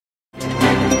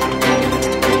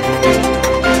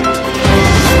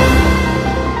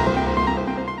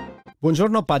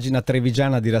Buongiorno, pagina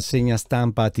trevigiana di rassegna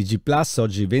stampa TG Plus.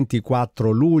 Oggi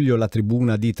 24 luglio, la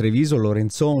Tribuna di Treviso.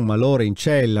 Lorenzon, malore in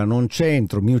cella, non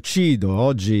c'entro, mi uccido.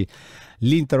 Oggi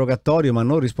l'interrogatorio, ma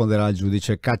non risponderà al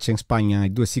giudice. Caccia in Spagna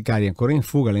i 2 sicari ancora in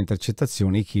fuga, le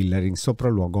intercettazioni, i killer in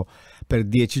sopralluogo per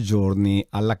 10 giorni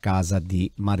alla casa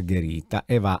di Margherita.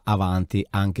 E va avanti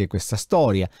anche questa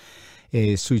storia.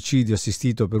 Suicidio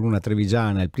assistito per una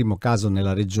trevigiana, il primo caso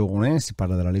nella regione, si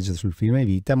parla della legge sul fine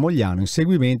vita. Mogliano,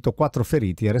 inseguimento, 4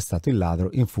 feriti, arrestato il ladro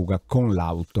in fuga con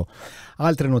l'auto.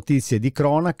 Altre notizie di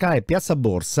cronaca e Piazza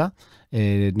Borsa,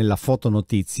 nella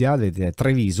fotonotizia, vedete,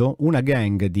 Treviso, una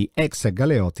gang di ex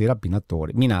galeotti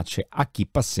rapinatori, minacce a chi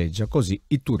passeggia, così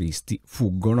i turisti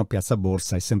fuggono. Piazza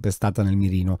Borsa è sempre stata nel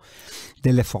mirino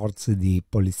delle forze di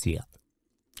polizia.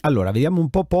 Allora, vediamo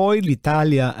un po' poi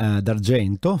l'Italia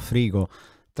d'argento. Frigo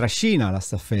trascina la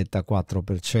staffetta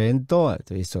 4%,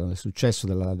 avete visto il successo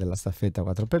della staffetta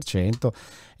 4%,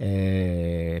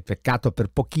 peccato per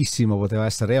pochissimo, poteva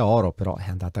essere oro, però è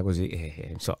andata così,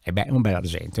 insomma, è un bel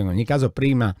argento. In ogni caso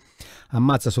prima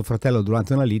ammazza suo fratello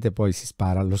durante una lite, poi si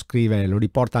spara, lo scrive, lo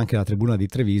riporta anche la Tribuna di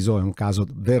Treviso, è un caso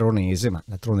veronese, ma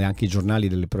d'altronde anche i giornali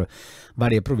delle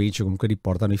varie province comunque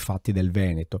riportano i fatti del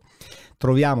Veneto.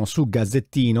 Troviamo su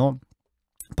Gazzettino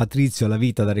Patrizio alla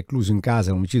vita da recluso in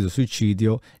casa, omicidio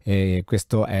suicidio,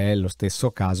 questo è lo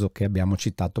stesso caso che abbiamo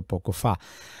citato poco fa.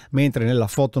 Mentre nella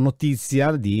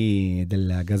fotonotizia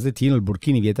del Gazzettino, il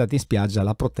burkini vietati in spiaggia,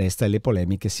 la protesta e le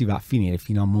polemiche, si va a finire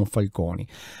fino a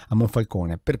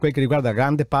Monfalcone. Per quel che riguarda la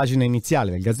grande pagina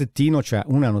iniziale del Gazzettino, c'è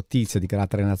una notizia di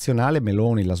carattere nazionale: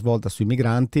 Meloni, la svolta sui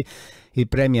migranti, i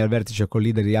premi al vertice con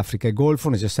leader di Africa e Golfo,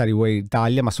 necessari UE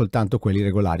Italia, ma soltanto quelli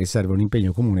regolari, serve un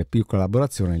impegno comune e più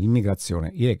collaborazione,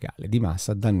 l'immigrazione illegale di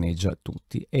massa danneggia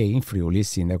tutti. E in Friuli il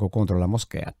sindaco contro la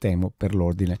moschea, temo per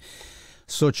l'ordine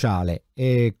sociale.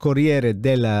 Corriere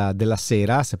della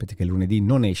Sera, sapete che lunedì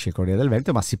non esce il Corriere del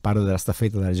Veneto, ma si parla della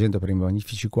staffetta d'argento per i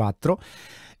Magnifici 4.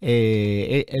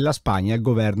 E la Spagna, il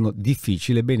governo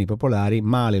difficile, beni popolari,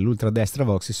 male l'ultradestra,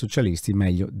 Vox, i socialisti,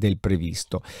 meglio del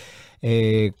previsto.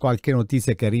 Qualche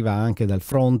notizia che arriva anche dal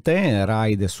fronte: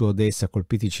 raid su Odessa,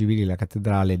 colpiti civili, la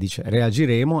cattedrale, dice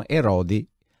reagiremo. E Rodi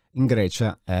in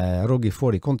Grecia, roghi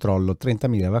fuori controllo,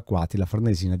 30.000 evacuati, la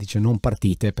Farnesina dice non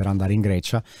partite per andare in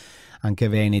Grecia. Anche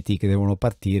veneti che devono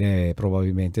partire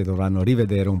probabilmente dovranno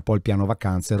rivedere un po' il piano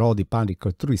vacanze. Rodi,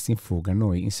 panico, turisti in fuga,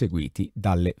 noi inseguiti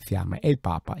dalle fiamme. E il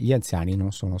Papa, gli anziani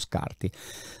non sono scarti.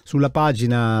 Sulla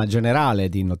pagina generale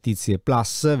di Notizie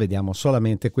Plus vediamo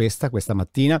solamente questa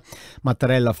mattina.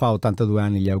 Mattarella fa 82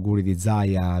 anni, gli auguri di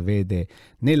Zaia, vede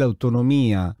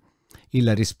nell'autonomia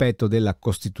il rispetto della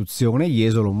Costituzione.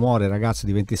 Jesolo, muore ragazzo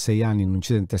di 26 anni in un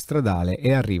incidente stradale.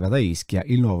 E arriva da Ischia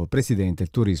il nuovo presidente del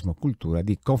turismo cultura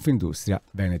di Confindustria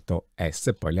Veneto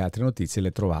Est. Poi le altre notizie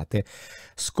le trovate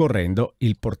scorrendo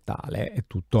il portale. È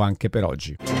tutto anche per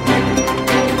oggi.